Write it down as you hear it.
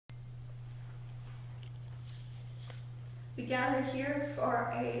We gather here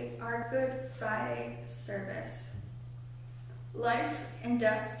for our Good Friday service. Life and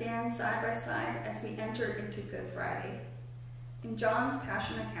death stand side by side as we enter into Good Friday. In John's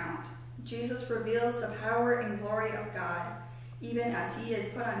Passion account, Jesus reveals the power and glory of God, even as he is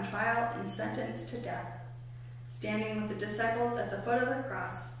put on trial and sentenced to death. Standing with the disciples at the foot of the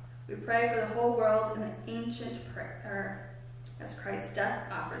cross, we pray for the whole world in the ancient prayer, as Christ's death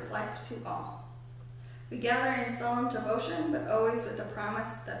offers life to all. We gather in solemn devotion, but always with the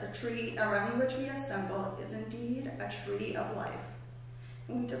promise that the tree around which we assemble is indeed a tree of life.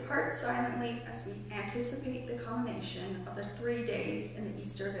 And we depart silently as we anticipate the culmination of the 3 days in the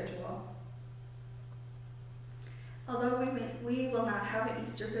Easter Vigil. Although we will not have an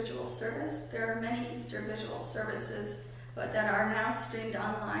Easter Vigil service, there are many Easter Vigil services but that are now streamed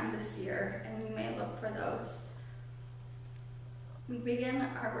online this year, and you may look for those. We begin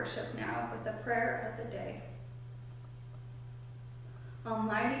our worship now with the prayer of the day.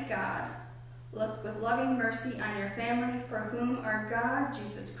 Almighty God, look with loving mercy on your family, for whom our God,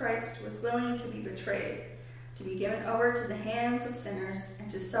 Jesus Christ, was willing to be betrayed, to be given over to the hands of sinners,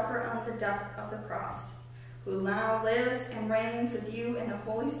 and to suffer on the death of the cross, who now lives and reigns with you in the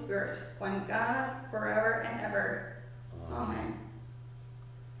Holy Spirit, one God, forever and ever. Amen.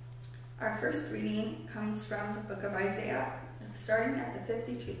 Our first reading comes from the book of Isaiah, starting at the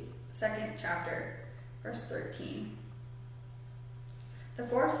 52nd chapter, verse 13. The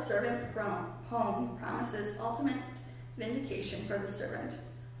fourth servant home promises ultimate vindication for the servant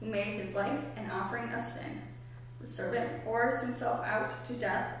who made his life an offering of sin. The servant pours himself out to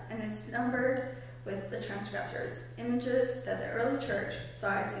death and is numbered with the transgressors, images that the early church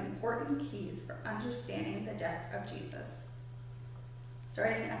saw as important keys for understanding the death of Jesus.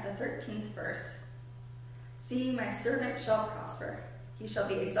 Starting at the 13th verse. See, my servant shall prosper. He shall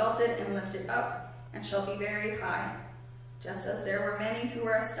be exalted and lifted up, and shall be very high. Just as there were many who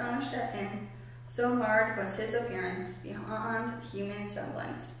were astonished at him, so marred was his appearance beyond human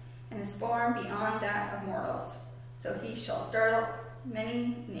semblance, and his form beyond that of mortals. So he shall startle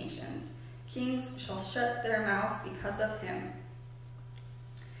many nations. Kings shall shut their mouths because of him.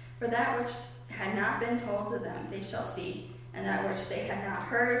 For that which had not been told to them they shall see, and that which they had not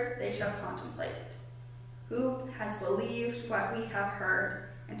heard they shall contemplate. Who has believed what we have heard,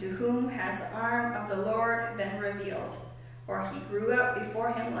 and to whom has the arm of the Lord been revealed? For he grew up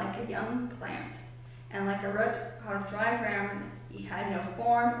before him like a young plant, and like a root out of dry ground. He had no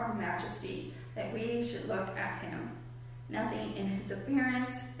form or majesty, that we should look at him, nothing in his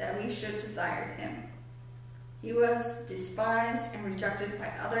appearance that we should desire him. He was despised and rejected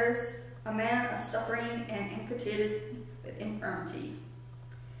by others, a man of suffering and inculcated with infirmity.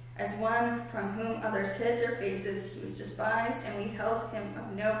 As one from whom others hid their faces, he was despised, and we held him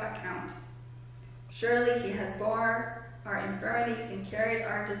of no account. Surely he has borne our infirmities and carried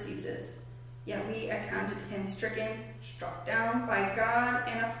our diseases. Yet we accounted him stricken, struck down by God,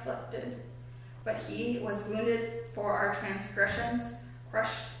 and afflicted. But he was wounded for our transgressions,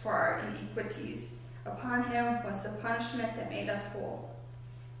 crushed for our iniquities. Upon him was the punishment that made us whole,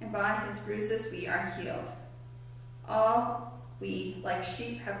 and by his bruises we are healed. All we, like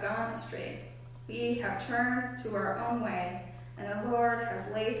sheep, have gone astray. We have turned to our own way, and the Lord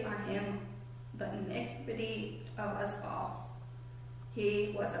has laid on him the iniquity of us all.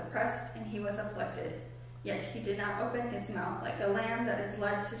 He was oppressed and he was afflicted, yet he did not open his mouth. Like a lamb that is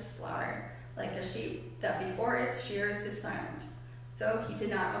led to slaughter, like a sheep that before its shears is silent, so he did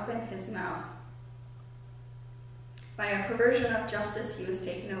not open his mouth. By a perversion of justice he was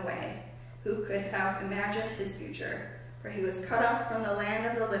taken away. Who could have imagined his future? For he was cut off from the land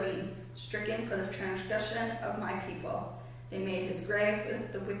of the living, stricken for the transgression of my people. They made his grave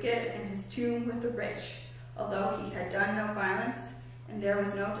with the wicked and his tomb with the rich, although he had done no violence, and there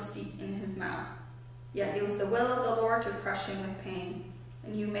was no deceit in his mouth. Yet it was the will of the Lord to crush him with pain.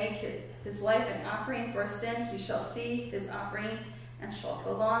 And you make his life an offering for sin, he shall see his offering, and shall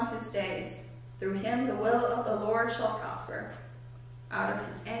prolong his days. Through him the will of the Lord shall prosper. Out of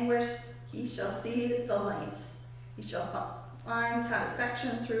his anguish he shall see the light. He shall find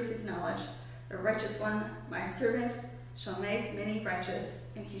satisfaction through his knowledge. The righteous one, my servant, shall make many righteous,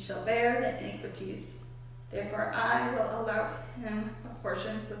 and he shall bear the iniquities. Therefore I will allow him a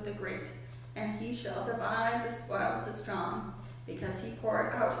portion with the great, and he shall divide the spoil with the strong, because he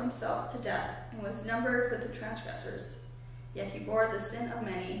poured out himself to death, and was numbered with the transgressors. Yet he bore the sin of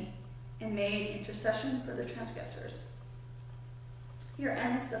many, and made intercession for the transgressors. Here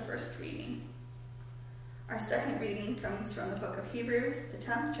ends the first reading. Our second reading comes from the book of Hebrews, the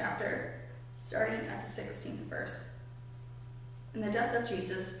 10th chapter, starting at the 16th verse. In the death of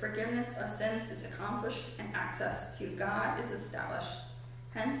Jesus, forgiveness of sins is accomplished and access to God is established.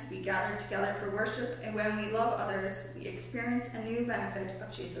 Hence, we gather together for worship, and when we love others, we experience a new benefit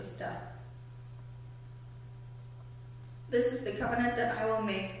of Jesus' death. This is the covenant that I will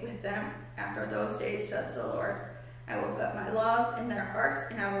make with them after those days, says the Lord. I will put my laws in their hearts,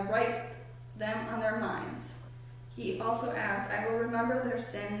 and I will write them on their minds. He also adds, I will remember their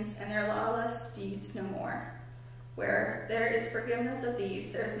sins and their lawless deeds no more. Where there is forgiveness of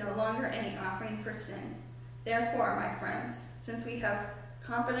these, there is no longer any offering for sin. Therefore, my friends, since we have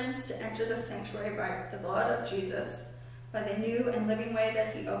confidence to enter the sanctuary by the blood of Jesus, by the new and living way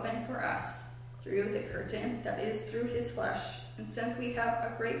that he opened for us, through the curtain that is through his flesh, and since we have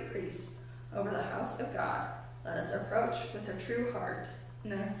a great priest over the house of God, let us approach with a true heart, in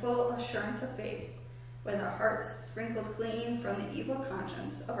the full assurance of faith, with our hearts sprinkled clean from the evil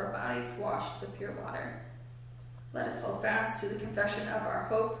conscience of our bodies washed with pure water. Let us hold fast to the confession of our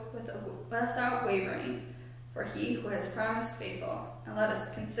hope without wavering, for he who has promised faithful, and let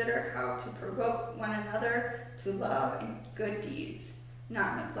us consider how to provoke one another to love and good deeds,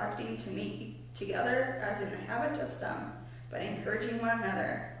 not neglecting to meet together as in the habit of some, but encouraging one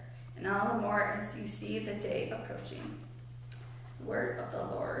another, and all the more as you see the day approaching. Word of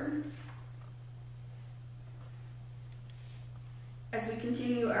the Lord. As we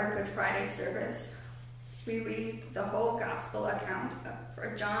continue our Good Friday service, we read the whole gospel account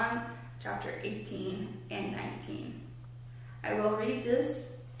for John chapter 18 and 19. I will read this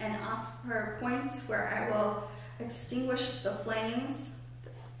and offer points where I will extinguish the flames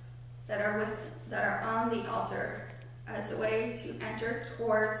that are on the altar as a way to enter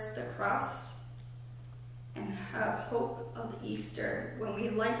towards the cross and have hope of Easter when we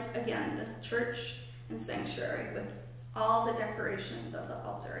light again the church and sanctuary with all the decorations of the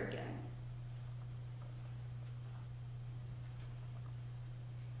altar again.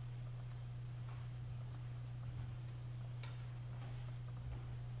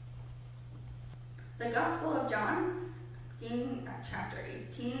 The Gospel of John, beginning at chapter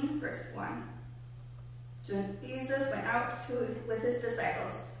 18, verse 1. Jesus went out with his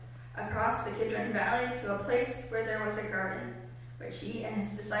disciples across the Kidron Valley to a place where there was a garden, which he and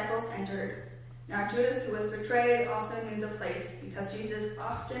his disciples entered. Now Judas, who was betrayed, also knew the place, because Jesus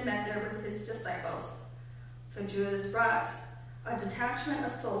often met there with his disciples. So Judas brought a detachment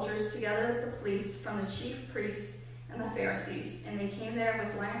of soldiers together with the police from the chief priests and the Pharisees, and they came there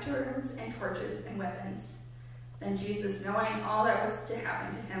with lanterns and torches and weapons. Then Jesus, knowing all that was to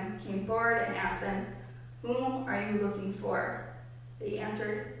happen to him, came forward and asked them, "Whom are you looking for?" They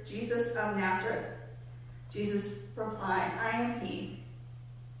answered, "Jesus of Nazareth." Jesus replied, "I am he."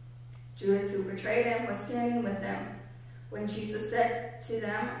 Judas, who betrayed him, was standing with them. When Jesus said to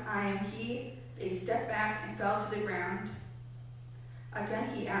them, "I am he," they stepped back and fell to the ground. Again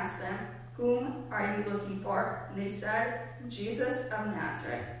he asked them, "Whom are you looking for?" And they said, "Jesus of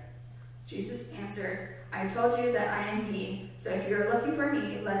Nazareth." Jesus answered, "I told you that I am he, so if you are looking for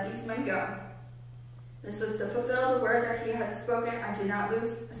me, let these men go." This was to fulfill the word that he had spoken, "I did not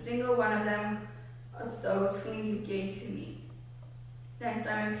lose a single one of them, of those whom you gave to me." Then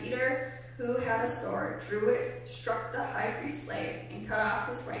Simon Peter, who had a sword, drew it, struck the high priest's slave, and cut off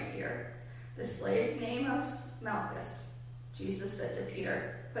his right ear. The slave's name was Malchus. Jesus said to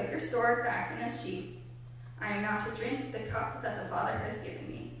Peter, "Put your sword back in its sheath. I am not to drink the cup that the Father has given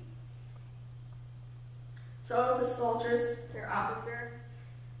me." So the soldiers, their officer,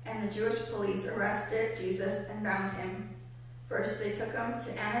 and the Jewish police arrested Jesus and bound him. First they took him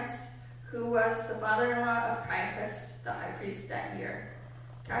to Annas, who was the father-in-law of Caiaphas, the high priest that year.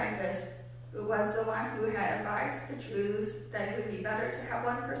 Caiaphas, who was the one who had advised the Jews that it would be better to have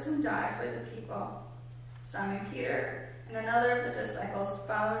one person die for the people. Simon Peter and another of the disciples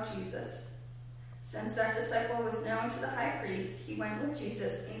followed Jesus. Since that disciple was known to the high priest, he went with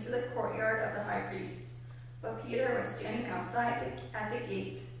Jesus into the courtyard of the high priest. But Peter was standing outside at the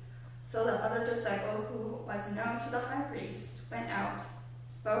gate. So the other disciple, who was known to the high priest, went out,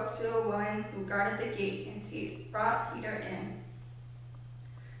 spoke to a woman who guarded the gate, and brought Peter in.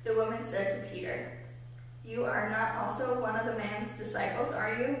 The woman said to Peter, "You are not also one of the man's disciples,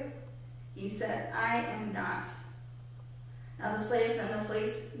 are you?" He said, "I am not." Now the slaves and the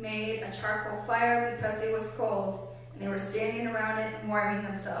police made a charcoal fire because it was cold, and they were standing around it and warming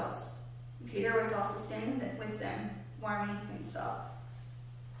themselves. Peter was also standing with them, warming himself.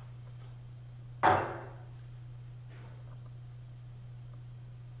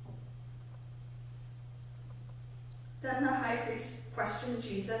 Then the high priest questioned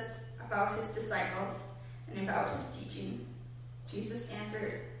Jesus about his disciples and about his teaching. Jesus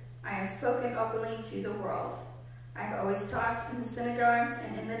answered, "I have spoken openly to the world. I've always taught in the synagogues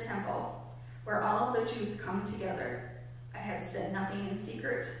and in the temple, where all the Jews come together. I have said nothing in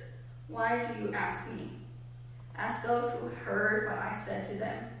secret. Why do you ask me? Ask those who heard what I said to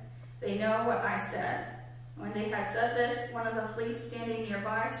them. They know what I said." When they had said this, one of the police standing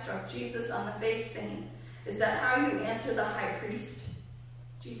nearby struck Jesus on the face, saying, "Is that how you answer the high priest?"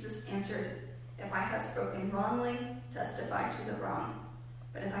 Jesus answered, "If I have spoken wrongly, testify to the wrong.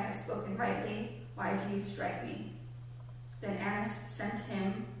 But if I have spoken rightly, why do you strike me?" Then Annas sent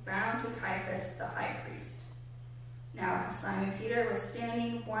him bound to Caiaphas the high priest. Now Simon Peter was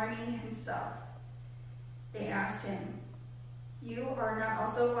standing warming himself. They asked him, "You are not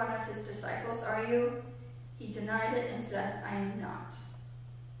also one of his disciples, are you?" He denied it and said, "I am not."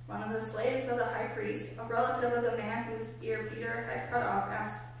 One of the slaves of the high priest, a relative of the man whose ear Peter had cut off,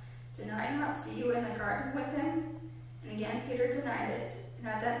 asked, "Did I not see you in the garden with him?" And again Peter denied it, and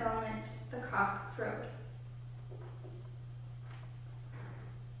at that moment the cock crowed.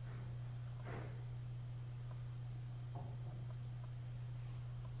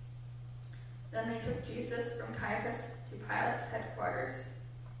 Then they took Jesus from Caiaphas to Pilate's headquarters.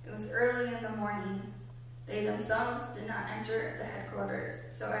 It was early in the morning. They themselves did not enter the headquarters,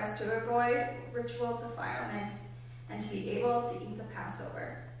 so as to avoid ritual defilement and to be able to eat the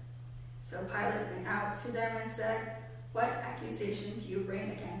Passover. So Pilate went out to them and said, "What accusation do you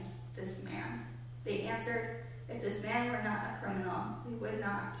bring against this man?" They answered, "If this man were not a criminal, we would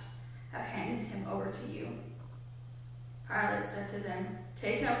not have handed him over to you." Pilate said to them,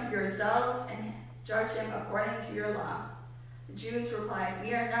 "Take him yourselves and judge him according to your law." The Jews replied,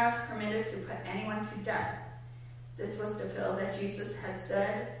 "We are not permitted to put anyone to death." This was to fulfill that Jesus had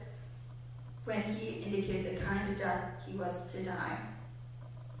said when he indicated the kind of death he was to die.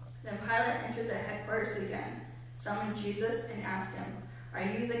 Then Pilate entered the headquarters again, summoned Jesus, and asked him, "Are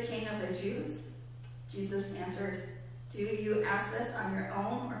you the king of the Jews?" Jesus answered, "Do you ask this on your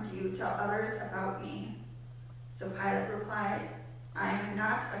own, or do you tell others about me?" So Pilate replied, "I am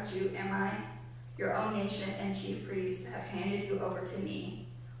not a Jew, am I? Your own nation and chief priests have handed you over to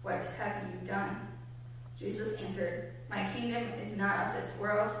me. What have you done?" Jesus answered, "My kingdom is not of this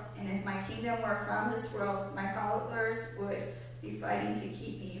world, and if my kingdom were from this world, my followers would be fighting to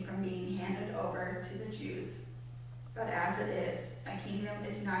keep me from being handed over to the Jews. But as it is, my kingdom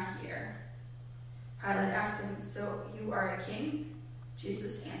is not here." Pilate asked him, "So you are a king?"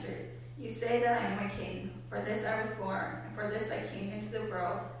 Jesus answered, "You say that I am a king. For this I was born, and for this I came into the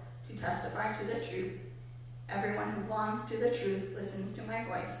world, to testify to the truth. Everyone who belongs to the truth listens to my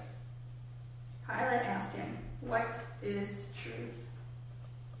voice." Pilate asked him, "What is truth?"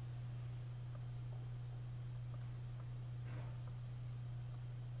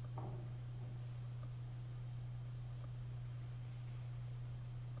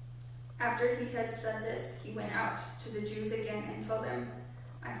 After he had said this, he went out to the Jews again and told them,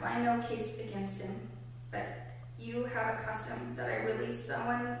 "I find no case against him, but you have a custom that I release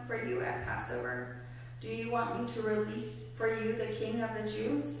someone for you at Passover. Do you want me to release for you the king of the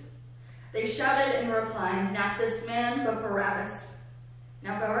Jews?" They shouted in reply, "Not this man, but Barabbas."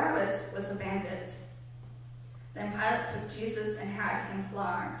 Now Barabbas was a bandit. Then Pilate took Jesus and had him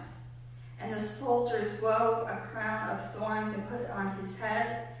flogged. And the soldiers wove a crown of thorns and put it on his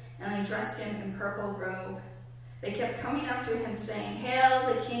head, and they dressed him in purple robe. They kept coming up to him, saying, "Hail,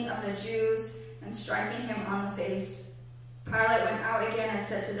 the King of the Jews," and striking him on the face. Pilate went out again and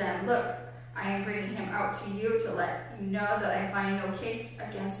said to them, "Look, I am bringing him out to you to let you know that I find no case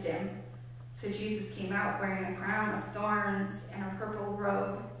against him." So Jesus came out wearing a crown of thorns and a purple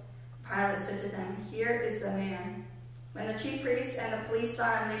robe. Pilate said to them, "Here is the man." When the chief priests and the police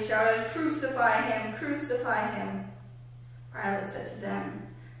saw him, they shouted, "Crucify him! Crucify him!" Pilate said to them,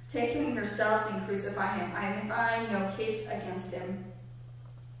 "Take him yourselves and crucify him. I find no case against him."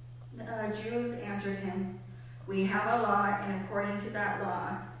 The Jews answered him, "We have a law, and according to that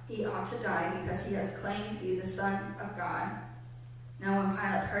law, he ought to die because he has claimed to be the Son of God." Now when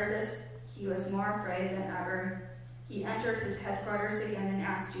Pilate heard this, he was more afraid than ever. He entered his headquarters again and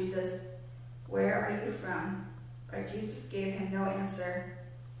asked Jesus, "Where are you from?" But Jesus gave him no answer.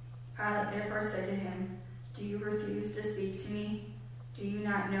 Pilate therefore said to him, "Do you refuse to speak to me? Do you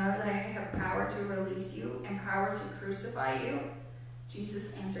not know that I have power to release you and power to crucify you?"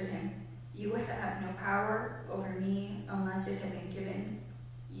 Jesus answered him, "You would have no power over me unless it had been given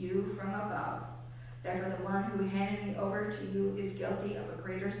you from above. Therefore the one who handed me over to you is guilty of a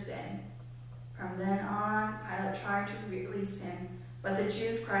greater sin." From then on, Pilate tried to release him, but the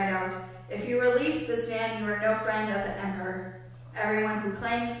Jews cried out, "If you release this man, you are no friend of the emperor. Everyone who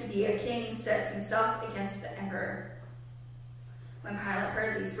claims to be a king sets himself against the emperor." When Pilate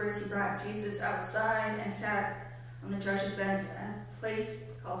heard these words, he brought Jesus outside and sat on the judge's bench, a place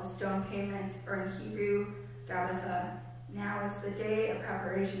called the Stone Pavement, or in Hebrew, Gabbatha. Now was the day of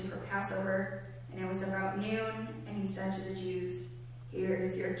preparation for Passover, and it was about noon, and he said to the Jews, "Here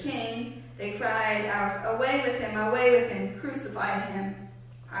is your king." They cried out, away with him, crucify him."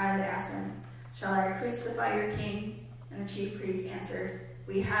 Pilate asked them, "Shall I crucify your king?" And the chief priests answered,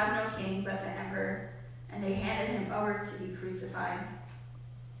 "We have no king but the emperor." And they handed him over to be crucified.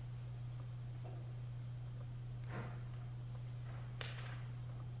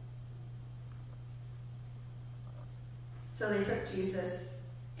 So they took Jesus,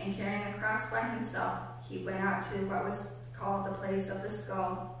 and carrying the cross by himself, he went out to what was called the place of the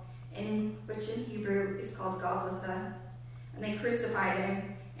skull, which in Hebrew is called Golgotha. And they crucified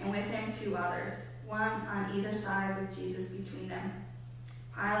him, and with him 2 others, one on either side with Jesus between them.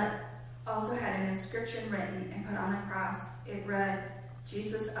 Pilate also had an inscription written and put on the cross. It read,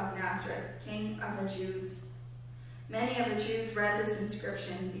 "Jesus of Nazareth, King of the Jews." Many of the Jews read this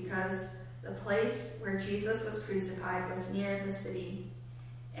inscription because the place where Jesus was crucified was near the city,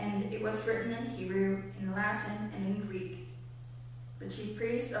 and it was written in Hebrew, in Latin, and in Greek. The chief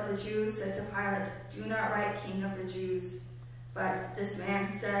priests of the Jews said to Pilate, "Do not write King of the Jews." But this man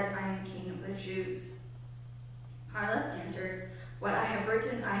said, "I am King of the Jews." Pilate answered, "What I have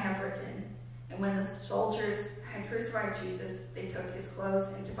written, I have written." And when the soldiers had crucified Jesus, they took his clothes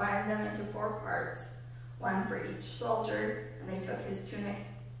and divided them into 4 parts, one for each soldier, and they took his tunic.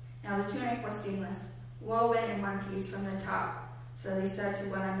 Now the tunic was seamless, woven in one piece from the top. So they said to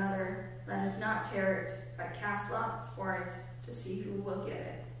one another, "Let us not tear it, but cast lots for it to see who will get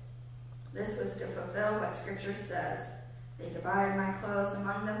it." This was to fulfill what Scripture says, "They divided my clothes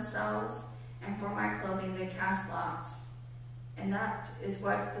among themselves, and for my clothing they cast lots." And that is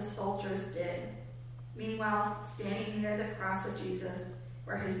what the soldiers did. Meanwhile, standing near the cross of Jesus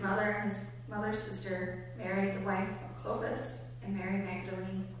were his mother and his mother's sister, Mary, the wife of Clopas, and Mary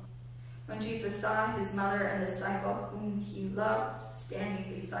Magdalene. When Jesus saw his mother and the disciple whom he loved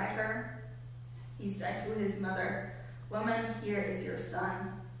standing beside her, he said to his mother, "Woman, here is your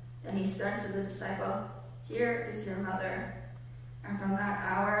son." Then he said to the disciple, "Here is your mother." And from that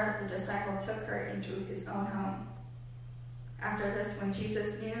hour, the disciple took her into his own home. After this, when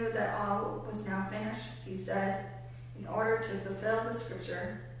Jesus knew that all was now finished, he said, "In order to fulfill the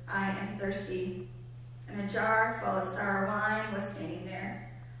Scripture, I am thirsty." And a jar full of sour wine was standing there.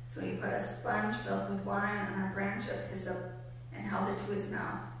 So he put a sponge filled with wine on a branch of hyssop and held it to his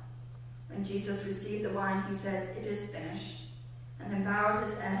mouth. When Jesus received the wine, he said, "It is finished," and then bowed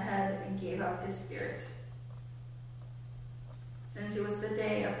his head and gave up his spirit. Since it was the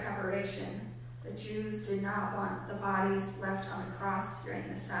day of preparation, the Jews did not want the bodies left on the cross during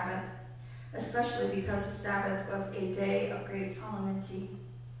the Sabbath, especially because the Sabbath was a day of great solemnity.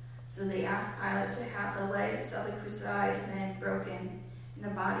 So they asked Pilate to have the legs of the crucified men broken and the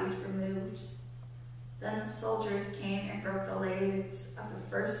bodies removed. Then the soldiers came and broke the legs of the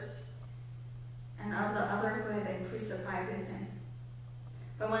first and of the other who had been crucified with him.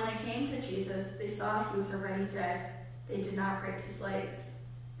 But when they came to Jesus, they saw he was already dead. They did not break his legs.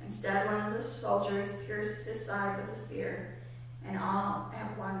 Instead, one of the soldiers pierced his side with a spear, and all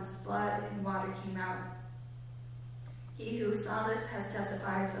at once blood and water came out. He who saw this has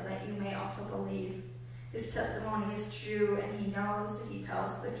testified so that you may also believe. His testimony is true, and he knows that he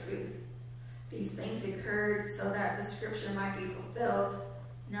tells the truth. These things occurred so that the Scripture might be fulfilled.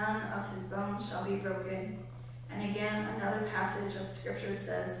 None of his bones shall be broken. And again, another passage of Scripture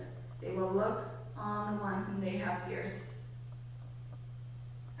says, "They will look on the one whom they have pierced."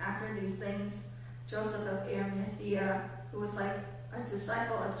 After these things, Joseph of Arimathea, who was like a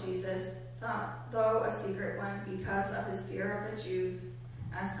disciple of Jesus, though a secret one because of his fear of the Jews,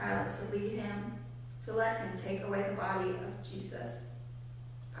 asked Pilate to let him take away the body of Jesus.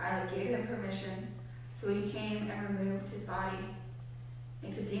 Pilate gave him permission, so he came and removed his body.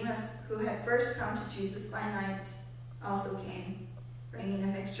 Nicodemus, who had first come to Jesus by night, also came, bringing a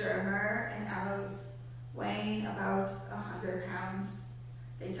mixture of myrrh and aloes, weighing about 100 pounds.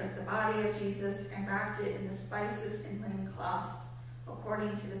 They took the body of Jesus and wrapped it in the spices and linen cloths,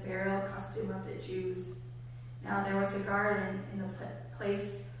 according to the burial custom of the Jews. Now there was a garden in the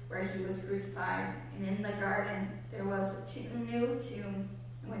place where he was crucified, and in the garden there was a new tomb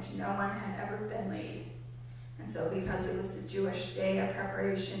in which no one had ever been laid. And so, because it was the Jewish day of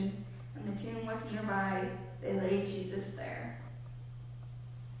preparation, and the tomb was nearby, they laid Jesus there.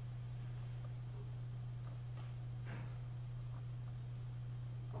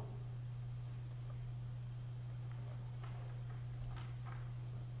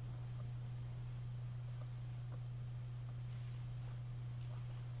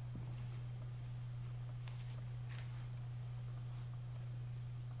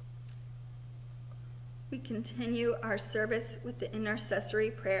 We continue our service with the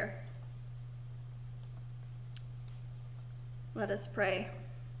intercessory prayer. Let us pray.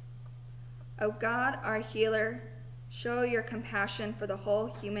 O God, our healer, show your compassion for the whole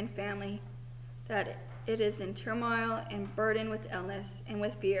human family, that it is in turmoil and burdened with illness and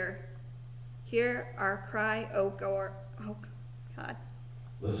with fear. Hear our cry, O God.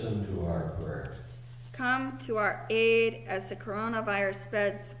 Listen to our prayer. Come to our aid as the coronavirus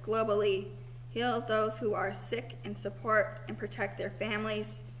spreads globally. Heal those who are sick and support and protect their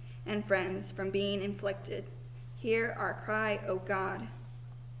families and friends from being inflicted. Hear our cry, O God.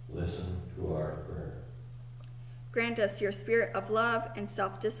 Listen to our prayer. Grant us your spirit of love and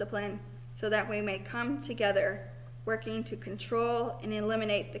self-discipline so that we may come together, working to control and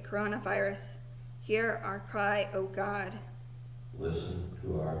eliminate the coronavirus. Hear our cry, O God. Listen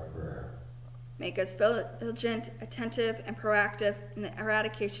to our prayer. Make us vigilant, attentive, and proactive in the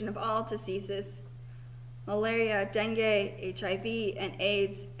eradication of all diseases, malaria, dengue, HIV, and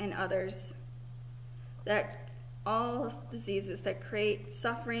AIDS, and others. That all diseases that create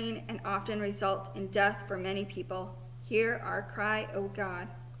suffering and often result in death for many people. Hear our cry, O God.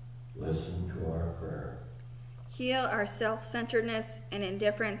 Listen to our prayer. Heal our self-centeredness and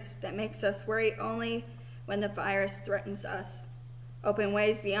indifference that makes us worry only when the virus threatens us. Open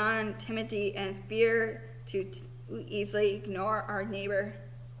ways beyond timidity and fear to easily ignore our neighbor.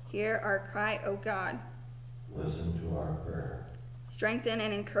 Hear our cry, O God. Listen to our prayer. Strengthen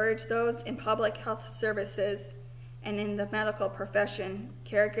and encourage those in public health services and in the medical profession,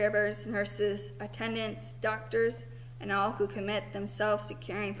 caregivers, nurses, attendants, doctors, and all who commit themselves to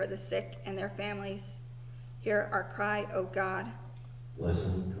caring for the sick and their families. Hear our cry, O God.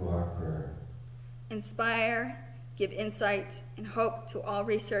 Listen to our prayer. Inspire, give insight and hope to all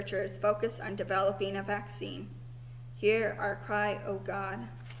researchers focused on developing a vaccine. Hear our cry, O God.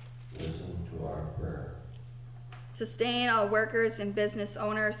 Listen to our prayer. Sustain all workers and business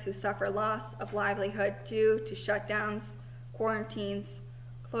owners who suffer loss of livelihood due to shutdowns, quarantines,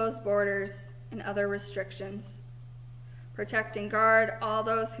 closed borders, and other restrictions. Protect and guard all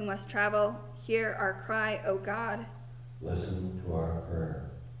those who must travel. Hear our cry, O God. Listen to our prayer.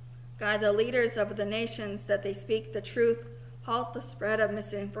 Guide the leaders of the nations that they speak the truth, halt the spread of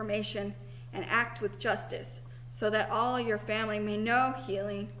misinformation, and act with justice, so that all your family may know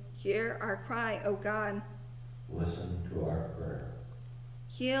healing. Hear our cry, O God. Listen to our prayer.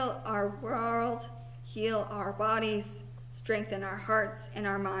 Heal our world, heal our bodies, strengthen our hearts and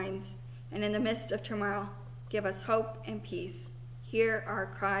our minds, and in the midst of turmoil, give us hope and peace. Hear our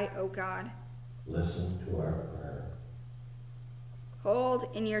cry, O God. Listen to our prayer. Hold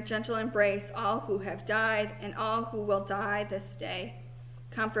in your gentle embrace all who have died and all who will die this day.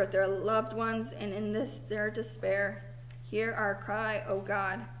 Comfort their loved ones, and in this their despair, hear our cry, O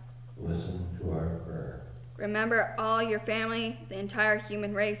God. Listen to our prayer. Remember all your family, the entire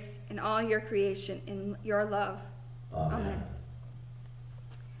human race, and all your creation in your love. Amen.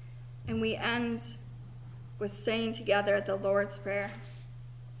 And we end with saying together the Lord's Prayer.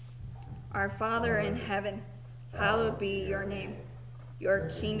 Our Father in heaven, hallowed be your name. Your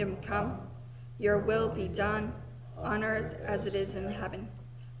kingdom come, your will be done, on earth as it is in heaven.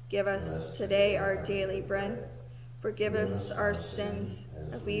 Give us today our daily bread. Forgive us our sins,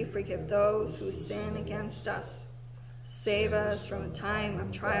 as we forgive those who sin against us. Save us from the time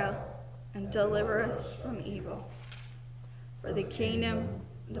of trial, and deliver us from evil. For the kingdom,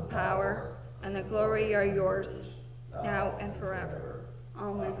 the power, and the glory are yours, now and forever.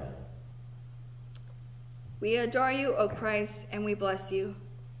 Amen. We adore you, O Christ, and we bless you.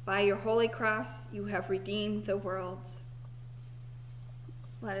 By your holy cross, you have redeemed the world.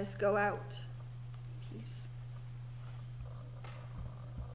 Let us go out